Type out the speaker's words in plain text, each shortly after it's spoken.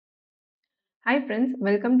Hi friends,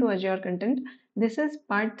 welcome to Azure Content. This is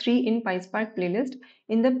part 3 in PySpark playlist.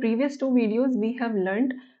 In the previous two videos, we have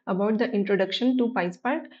learned about the introduction to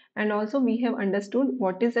PySpark and also we have understood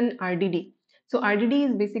what is an RDD. So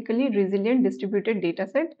RDD is basically resilient distributed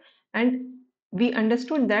dataset, and we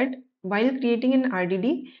understood that while creating an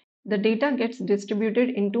RDD, the data gets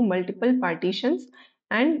distributed into multiple partitions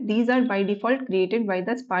and these are by default created by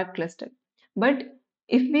the Spark cluster. But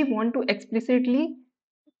if we want to explicitly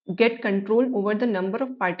get control over the number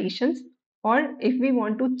of partitions, or if we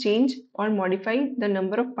want to change or modify the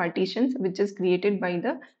number of partitions which is created by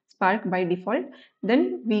the Spark by default,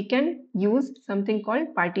 then we can use something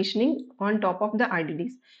called partitioning on top of the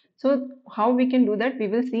RDDs. So how we can do that, we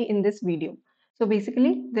will see in this video. So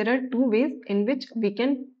basically there are two ways in which we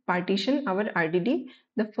can partition our RDD.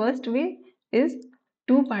 The first way is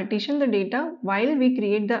to partition the data while we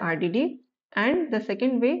create the RDD, and the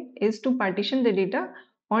second way is to partition the data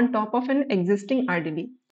on top of an existing RDD.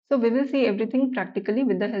 So we will see everything practically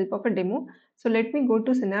with the help of a demo. So let me go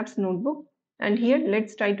to Synapse Notebook, and here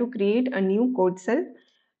let's try to create a new code cell.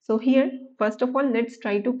 So here, first of all, let's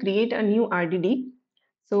try to create a new RDD.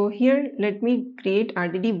 So here, let me create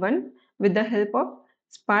RDD1 with the help of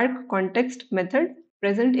Spark context method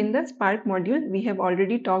present in the Spark module. We have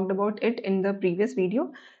already talked about it in the previous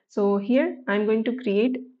video. So here I'm going to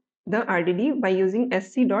create the RDD by using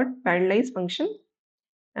sc.parallelize function,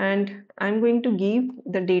 and I'm going to give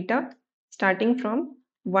the data starting from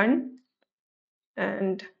 1,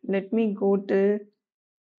 and let me go to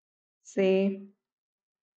say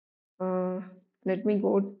uh, let me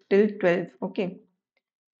go till 12. Okay,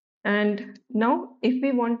 and now if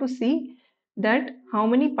we want to see that how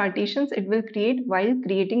many partitions it will create while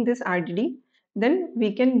creating this RDD, then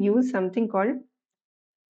we can use something called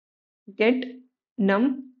get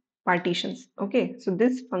num partitions. Okay, so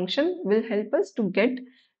this function will help us to get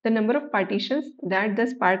the number of partitions that the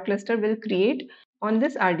Spark cluster will create on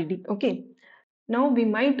this RDD. Okay, now we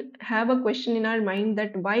might have a question in our mind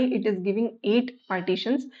that why it is giving 8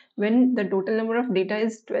 partitions when the total number of data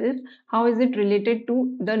is 12. How is it related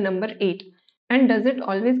to the number 8? And does it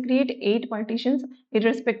always create 8 partitions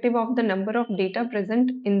irrespective of the number of data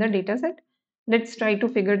present in the dataset? Let's try to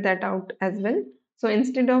figure that out as well. So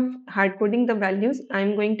instead of hard coding the values,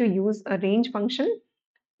 I'm going to use a range function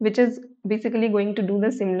which is basically going to do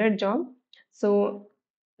the similar job. So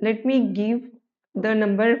let me give the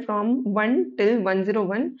number from 1 till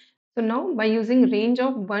 101. So now by using range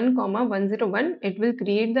of 1 comma 101, it will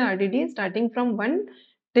create the RDD starting from 1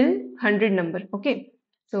 till 100 number. Okay,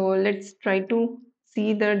 so let's try to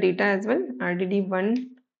see the data as well. RDD1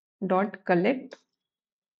 dot collect,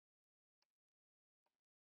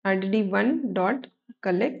 RDD1 dot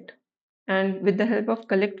collect, and with the help of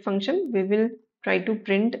collect function we will try to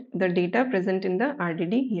print the data present in the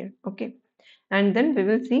RDD here. Okay, and then we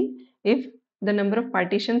will see if the number of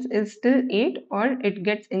partitions is still 8 or it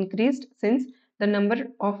gets increased since the number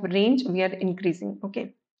of range we are increasing.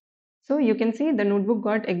 Okay, so you can see the notebook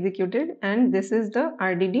got executed, and this is the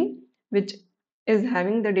RDD which is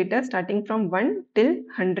having the data starting from 1 till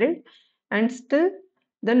 100, and still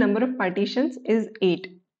the number of partitions is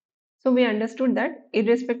 8. So we understood that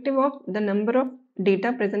irrespective of the number of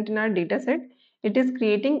data present in our dataset, it is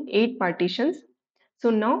creating 8 partitions. So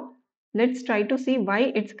now let's try to see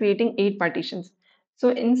why it's creating 8 partitions. So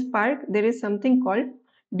in Spark, there is something called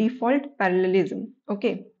default parallelism.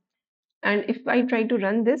 Okay. And if I try to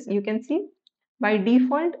run this, you can see by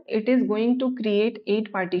default, it is going to create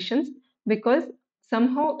 8 partitions because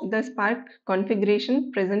somehow the Spark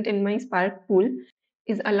configuration present in my Spark pool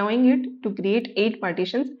is allowing it to create 8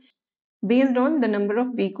 partitions based on the number of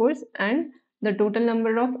vcores and the total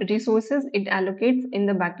number of resources it allocates in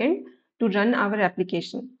the backend to run our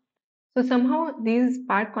application. So somehow these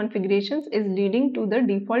Spark configurations is leading to the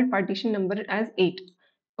default partition number as 8.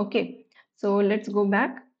 Okay, so let's go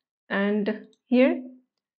back, and here,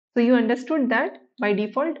 so you understood that by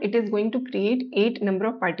default it is going to create 8 number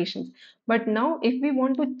of partitions. But now if we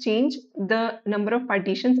want to change the number of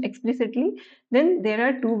partitions explicitly, then there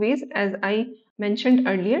are two ways as I mentioned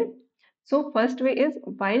earlier. So first way is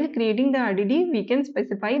while creating the RDD, we can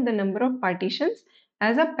specify the number of partitions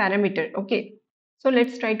as a parameter. Okay, so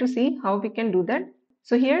let's try to see how we can do that.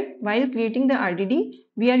 So here, while creating the RDD,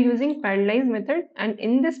 we are using parallelize method, and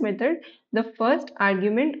in this method, the first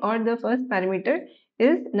argument or the first parameter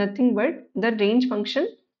is nothing but the range function,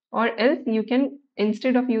 or else you can,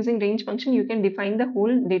 instead of using range function, you can define the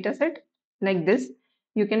whole data set like this.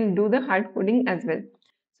 You can do the hard coding as well.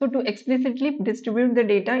 So to explicitly distribute the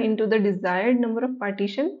data into the desired number of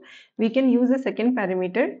partitions, we can use a second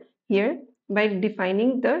parameter here by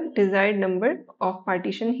defining the desired number of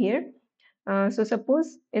partition here. So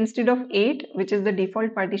suppose instead of 8, which is the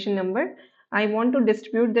default partition number, I want to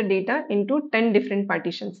distribute the data into 10 different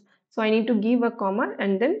partitions. So I need to give a comma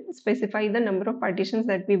and then specify the number of partitions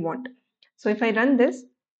that we want. So if I run this,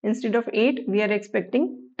 instead of 8, we are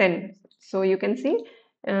expecting 10. So you can see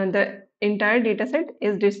the entire data set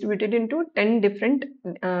is distributed into 10 different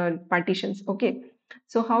partitions. Okay.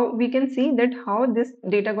 So how we can see that how this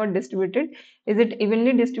data got distributed? Is it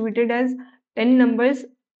evenly distributed as 10 numbers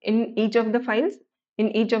in each of the files,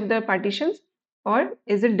 in each of the partitions, or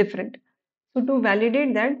is it different? So to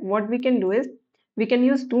validate that, what we can do is we can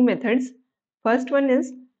use two methods. First one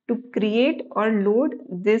is to create or load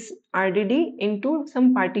this RDD into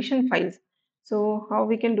some partition files. So how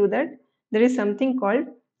we can do that? There is something called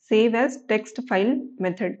save as text file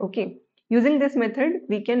method. Okay. Using this method,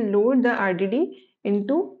 we can load the RDD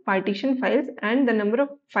into partition files, and the number of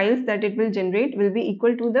files that it will generate will be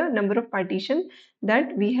equal to the number of partition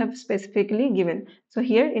that we have specifically given. So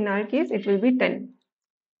here in our case, it will be 10.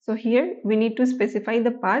 So here we need to specify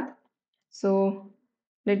the path. So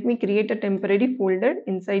let me create a temporary folder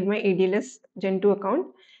inside my ADLS Gen2 account.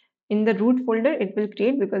 In the root folder, it will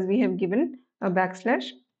create because we have given a backslash.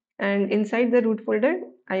 And inside the root folder,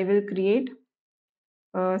 I will create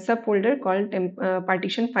a subfolder called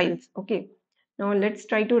partition files. Okay. Now let's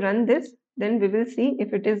try to run this. Then we will see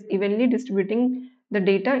if it is evenly distributing the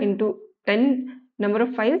data into 10 number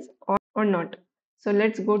of files or not. So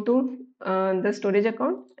let's go to the storage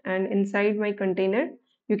account, and inside my container,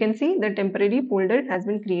 you can see the temporary folder has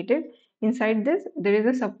been created. Inside this, there is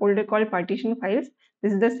a subfolder called partition files.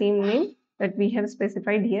 This is the same name that we have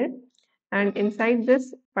specified here. And inside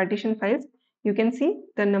this partition files, you can see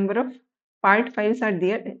the number of part files are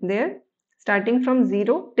there starting from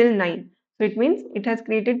 0 till 9. So it means it has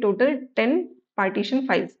created total 10 partition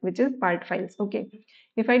files, which is part files. Okay.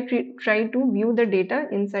 If I try to view the data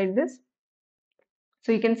inside this,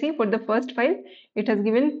 so you can see for the first file, it has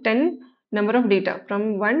given 10 number of data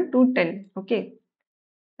from 1 to 10. Okay.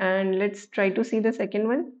 And let's try to see the second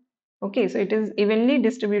one. Okay. So it is evenly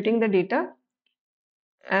distributing the data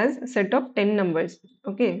as a set of 10 numbers.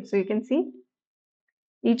 Okay. So you can see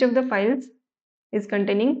each of the files is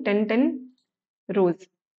containing 10 rows.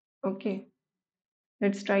 Okay.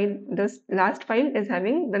 Let's try this last file is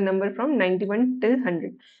having the number from 91 till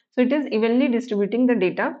 100. So it is evenly distributing the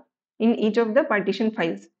data in each of the partition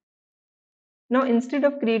files. Now, instead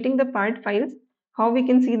of creating the part files, how we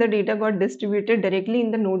can see the data got distributed directly in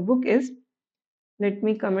the notebook is, let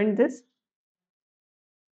me comment this.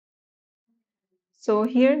 So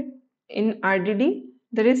here in RDD,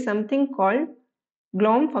 there is something called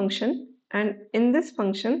glom function, and in this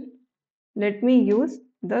function, let me use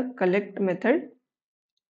the collect method.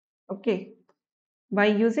 Okay. By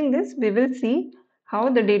using this, we will see how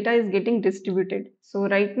the data is getting distributed. So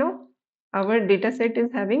right now, our data set is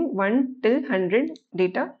having 1 till 100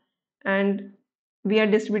 data, and we are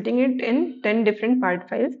distributing it in 10 different part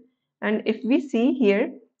files. And if we see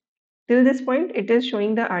here, till this point, it is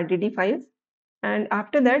showing the RDD files. And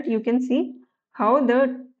after that, you can see how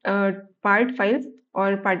the part files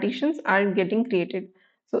or partitions are getting created.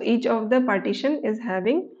 So each of the partition is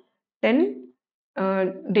having 10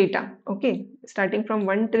 data. Okay, starting from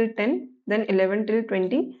 1 till 10, then 11 till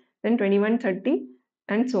 20, then 21, 30,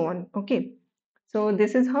 and so on. Okay, so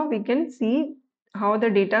this is how we can see how the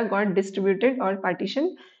data got distributed or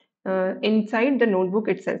partitioned inside the notebook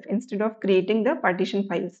itself instead of creating the partition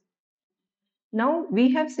files. Now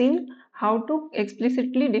we have seen how to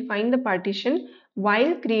explicitly define the partition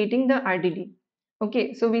while creating the RDD.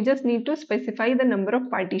 Okay, so we just need to specify the number of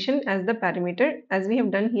partition as the parameter as we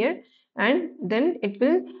have done here, and then it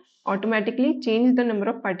will automatically change the number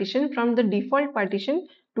of partition from the default partition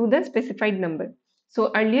to the specified number.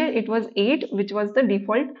 So earlier it was 8, which was the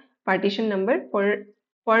default partition number for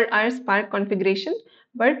our Spark configuration,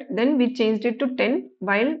 but then we changed it to 10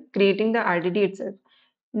 while creating the RDD itself.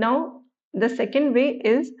 Now, the second way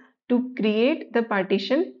is to create the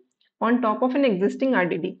partition on top of an existing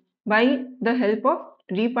RDD by the help of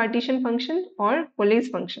repartition function or Coalesce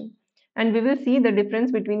function. And we will see the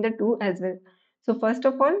difference between the two as well. So first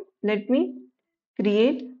of all, let me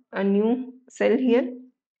create a new cell here.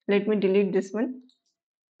 Let me delete this one.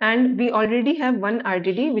 And we already have one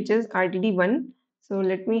RDD, which is RDD1. So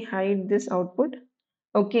let me hide this output.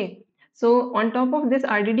 Okay, so on top of this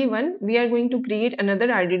RDD1, we are going to create another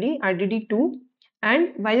RDD, RDD2, and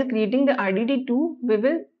while creating the RDD2, we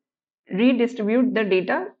will redistribute the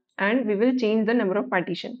data and we will change the number of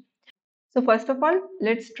partition. So first of all,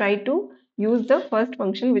 let's try to use the first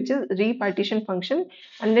function, which is repartition function,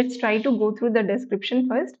 and let's try to go through the description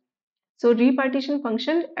first. So repartition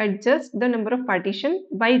function adjusts the number of partition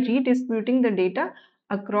by redistributing the data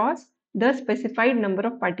across the specified number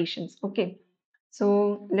of partitions. Okay,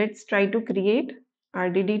 so let's try to create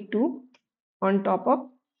RDD2 on top of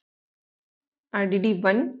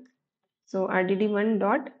RDD1. So RDD1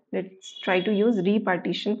 dot, let's try to use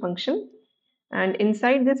repartition function, and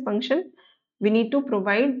inside this function we need to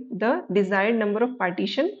provide the desired number of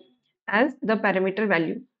partition as the parameter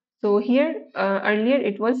value. So here earlier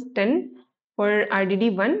it was 10. For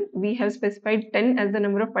RDD1 we have specified 10 as the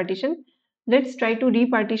number of partition. Let's try to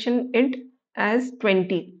repartition it as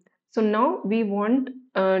 20. So now we want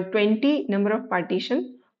 20 number of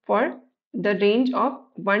partition for the range of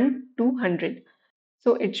 1 to 100.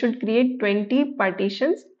 So it should create 20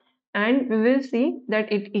 partitions, and we will see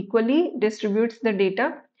that it equally distributes the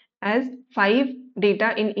data as 5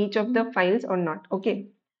 data in each of the files or not. Okay,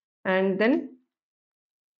 and then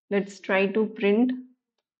let's try to print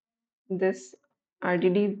this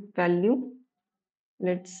RDD value.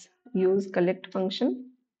 Let's use collect function,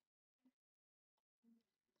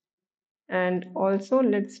 and also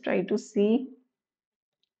let's try to see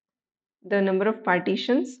the number of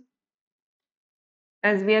partitions.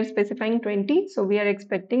 As we are specifying 20, so we are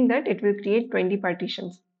expecting that it will create 20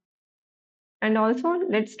 partitions. And also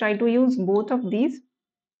let's try to use both of these,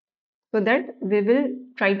 so that we will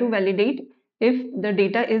try to validate if the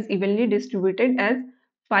data is evenly distributed as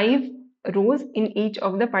 5 rows in each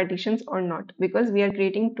of the partitions or not, because we are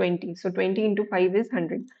creating 20, so 20 into 5 is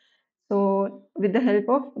 100. So with the help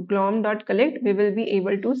of glom.collect we will be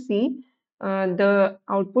able to see the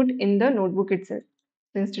output in the notebook itself.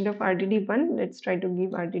 So instead of RDD1, let's try to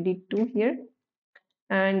give RDD2 here,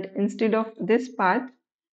 and instead of this path,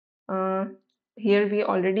 uh, here we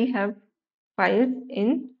already have files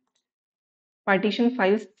in partition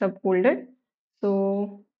files subfolder.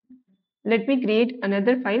 So let me create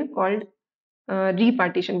another file called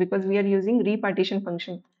repartition, because we are using repartition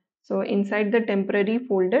function. So inside the temporary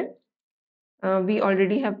folder, we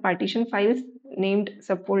already have partition files named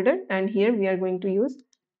subfolder, and here we are going to use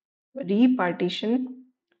repartitioned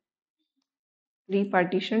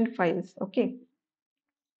files. Okay,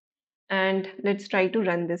 and let's try to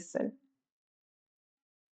run this cell.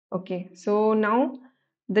 Okay, so now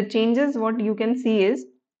the changes what you can see is,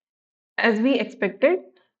 as we expected,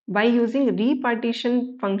 by using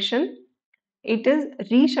repartition function, it is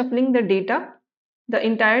reshuffling the data. The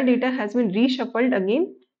entire data has been reshuffled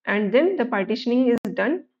again, and then the partitioning is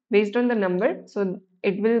done based on the number. So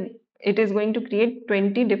it is going to create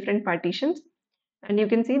 20 different partitions, and you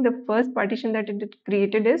can see the first partition that it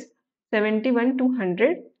created is 71 to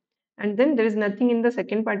 100, and then there is nothing in the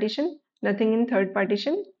second partition, nothing in third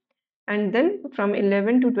partition, and then from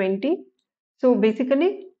 11 to 20. So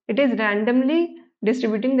basically it is randomly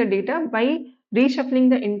distributing the data by reshuffling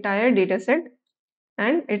the entire data set,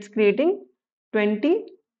 and it's creating 20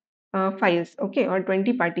 files, okay, or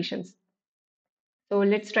 20 partitions. So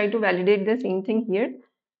let's try to validate the same thing here.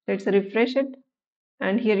 Let's refresh it,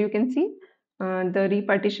 and here you can see the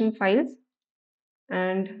repartition files,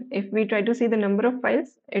 and if we try to see the number of files,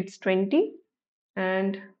 it's 20,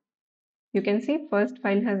 and you can see first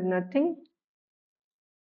file has nothing,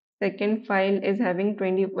 second file is having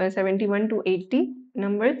 71 to 80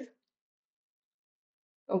 numbers,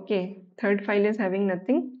 okay, third file is having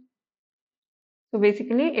nothing. So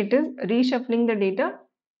basically it is reshuffling the data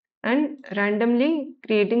and randomly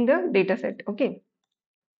creating the data set. Okay,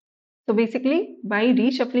 so basically by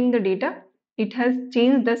reshuffling the data, it has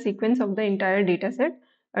changed the sequence of the entire data set.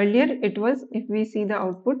 Earlier it was, if we see the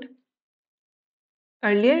output,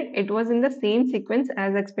 earlier it was in the same sequence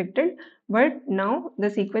as expected, but now the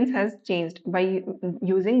sequence has changed by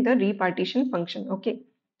using the repartition function. Okay,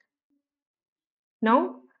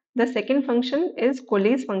 now the second function is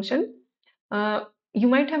Coalesce function. You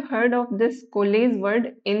might have heard of this Coalesce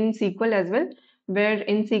word in SQL as well, where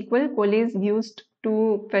in SQL Coalesce used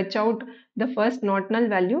to fetch out the first not null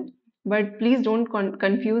value. But please don't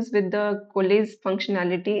confuse with the Coalesce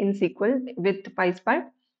functionality in SQL with PySpark,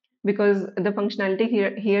 because the functionality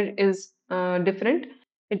here is different.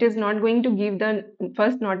 It is not going to give the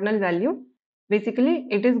first not null value. Basically,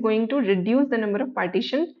 it is going to reduce the number of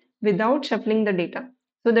partitions without shuffling the data.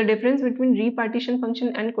 So the difference between repartition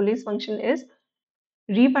function and Coalesce function is,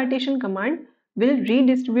 repartition command will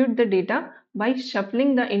redistribute the data by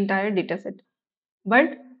shuffling the entire dataset,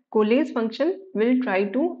 but Coalesce function will try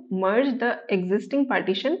to merge the existing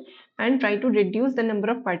partition and try to reduce the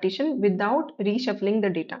number of partition without reshuffling the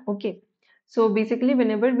data. Okay, so basically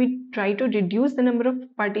whenever we try to reduce the number of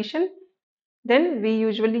partition, then we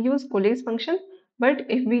usually use Coalesce function, but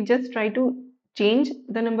if we just try to change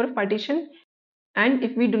the number of partition, And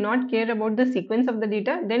if we do not care about the sequence of the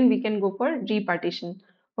data, then we can go for repartition.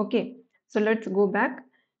 Okay, so let's go back,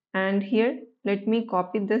 and here let me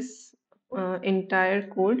copy this entire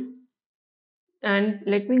code, and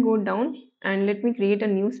let me go down and let me create a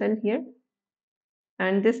new cell here,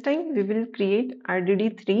 and this time we will create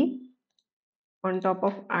RDD3 on top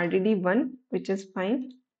of RDD1, which is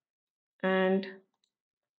fine. And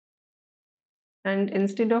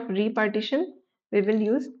instead of repartition, we will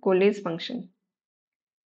use Coalesce function.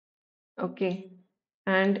 Okay,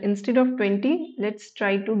 and instead of 20, let's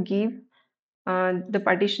try to give the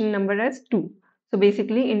partition number as 2. So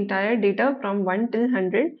basically entire data from 1 till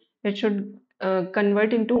 100, it should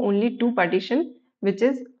convert into only 2 partition, which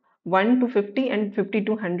is 1 to 50 and 50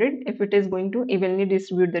 to 100, if it is going to evenly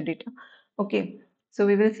distribute the data. Okay, so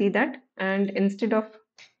we will see that. And instead of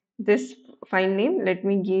this file name, let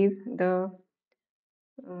me give the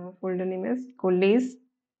folder name as Coalesce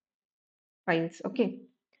files. Okay,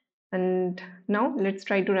 and now let's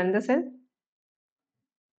try to run the cell.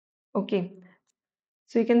 Okay,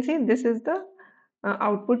 so you can see this is the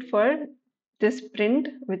output for this print,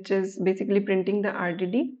 which is basically printing the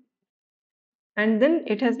RDD, and then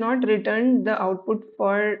it has not returned the output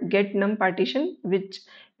for get num partition, which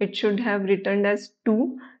it should have returned as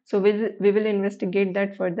 2. So we will investigate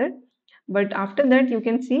that further. But after that, you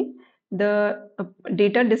can see the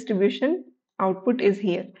data distribution output is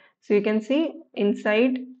here. So you can see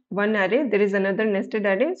inside one array there is another nested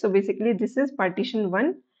array. So basically this is partition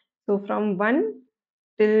 1. So from 1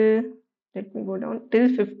 till, let me go down,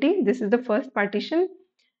 till 50, this is the first partition,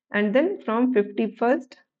 and then from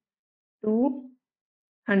 51st to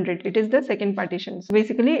 100, it is the second partition. So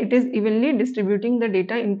basically it is evenly distributing the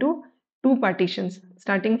data into two partitions,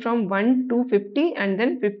 starting from 1 to 50 and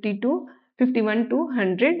then 50 to 51 to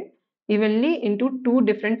 100, evenly into two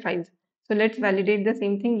different files. So let's validate the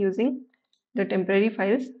same thing using the temporary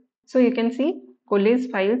files. So you can see Coalesce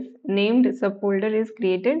files named subfolder is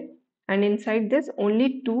created, and inside this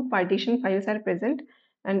only two partition files are present.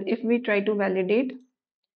 And if we try to validate,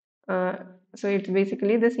 uh, so it's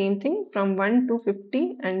basically the same thing from 1 to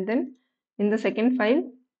 50, and then in the second file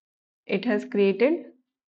it has created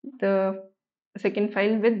the second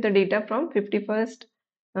file with the data from 51st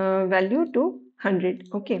value to 100.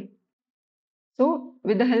 Okay, so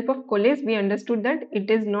with the help of Coalesce, we understood that it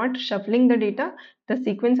is not shuffling the data, the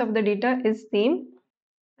sequence of the data is same,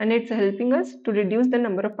 and it's helping us to reduce the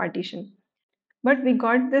number of partition. But we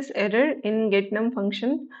got this error in getNum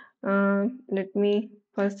function. Let me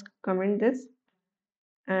first comment this.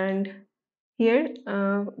 And here,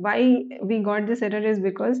 why we got this error is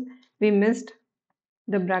because we missed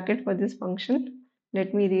the bracket for this function.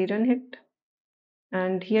 Let me rerun it.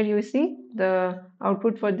 And here you see the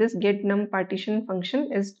output for this getNum partition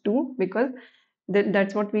function is 2, because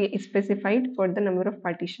that's what we specified for the number of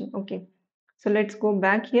partition. Okay, so let's go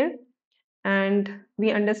back here, and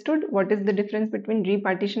we understood what is the difference between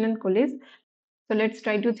repartition and coalesce. So let's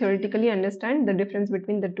try to theoretically understand the difference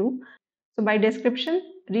between the two. So by description,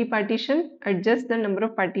 repartition adjusts the number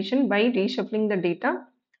of partition by reshuffling the data,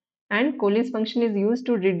 and coalesce function is used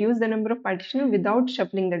to reduce the number of partition without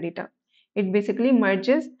shuffling the data. It basically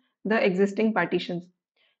merges the existing partitions.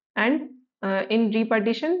 And in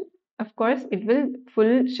repartition, of course, it will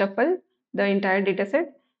full shuffle the entire data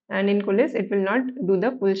set, and in coalesce, it will not do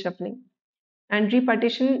the full shuffling. And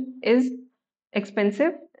repartition is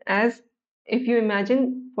expensive, as if you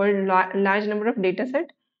imagine for a large number of data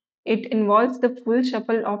set, it involves the full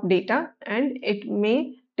shuffle of data, and it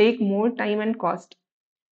may take more time and cost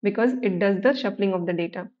because it does the shuffling of the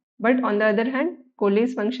data. But on the other hand,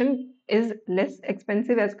 Coalesce function is less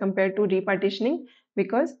expensive as compared to repartitioning,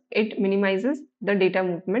 because it minimizes the data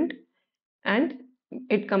movement and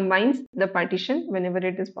it combines the partition whenever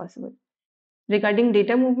it is possible. Regarding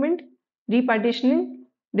data movement, repartitioning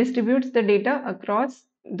distributes the data across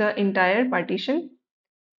the entire partition,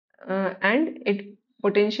 and it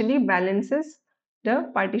potentially balances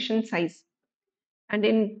the partition size. And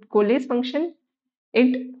in Coalesce function,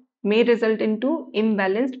 it may result into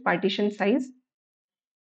imbalanced partition size.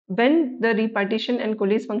 When the repartition and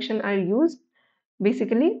Coalesce function are used,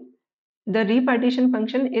 basically the repartition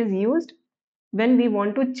function is used when we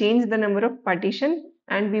want to change the number of partition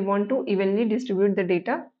and we want to evenly distribute the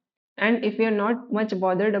data, and if we are not much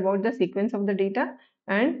bothered about the sequence of the data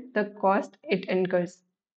and the cost it incurs.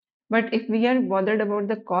 But if we are bothered about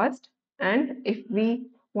the cost and if we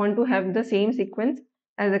want to have the same sequence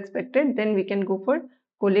as expected, then we can go for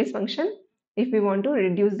Coalesce function if we want to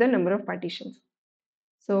reduce the number of partitions.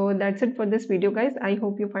 So that's it for this video, guys. I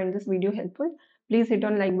hope you find this video helpful. Please hit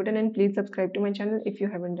on like button and please subscribe to my channel if you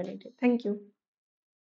haven't done it yet. Thank you.